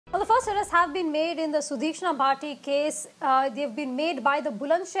Well, the first arrests have been made in the Sudeeksha Bhati case. They've been made by the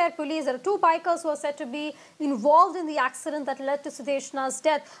Bulandshahr police. There are two bikers who are said to be involved in the accident that led to Sudeeshna's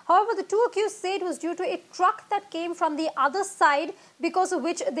death. However, the two accused say it was due to a truck that came from the other side, because of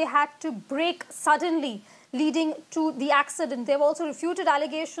which they had to brake suddenly, leading to the accident. They've also refuted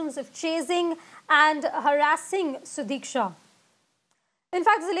allegations of chasing and harassing Sudeeksha. In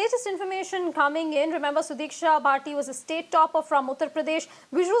fact, the latest information coming in. Remember, Sudeeksha Bhati was a state topper from Uttar Pradesh.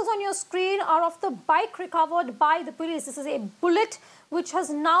 Visuals on your screen are of the bike recovered by the police. This is a bullet which has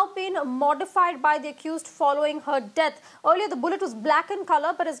now been modified by the accused following her death. Earlier, the bullet was black in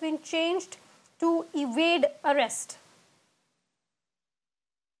color but has been changed to evade arrest.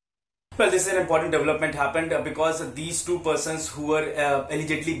 Well, this is an important development happened because these two persons who were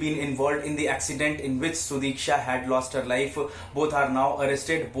allegedly been involved in the accident in which Sudeeksha had lost her life, both are now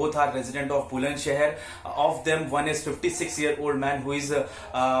arrested. Both are resident of Bulandshahr. Of them, one is 56-year-old man who is a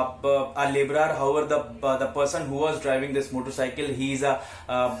laborer. However, the person who was driving this motorcycle, he is a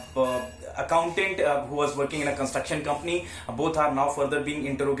accountant who was working in a construction company. Both are now further being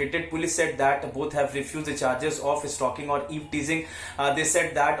interrogated. Police said that both have refused the charges of stalking or eve-teasing. They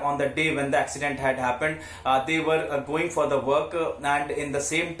said that on the day when the accident had happened, they were going for the work, and in the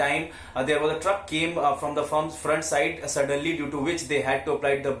same time there was a truck came from the firm's front side suddenly, due to which they had to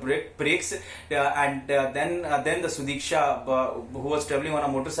apply the brakes, and then the Sudeeksha who was traveling on a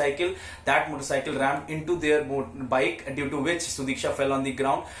motorcycle, that motorcycle rammed into their bike, due to which Sudeeksha fell on the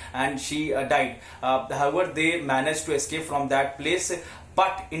ground and she died. However, they managed to escape from that place.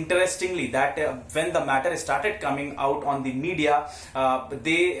 But interestingly, that when the matter started coming out on the media,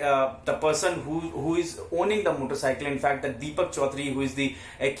 the person who is owning the motorcycle, in fact, the Deepak Chaudhary, who is the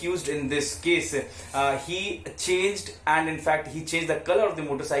accused in this case, he changed, and in fact he changed the color of the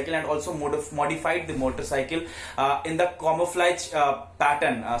motorcycle and also modified the motorcycle in the camouflage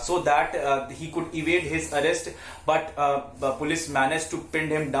pattern, so that he could evade his arrest. But the police managed to pin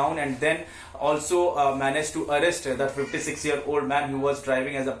him down, and then also managed to arrest the 56-year-old man who was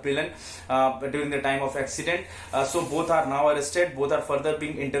driving as a pillion during the time of accident. So both are now arrested. Both are further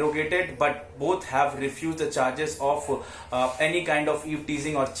being interrogated, but both have refused the charges of any kind of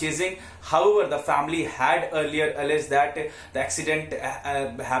eve-teasing or chasing. However, the family had earlier alleged that the accident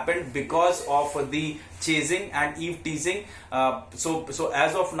happened because of the chasing and eve-teasing. So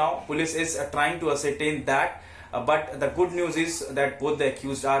as of now, police is trying to ascertain that. But the good news is that both the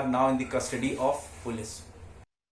accused are now in the custody of police.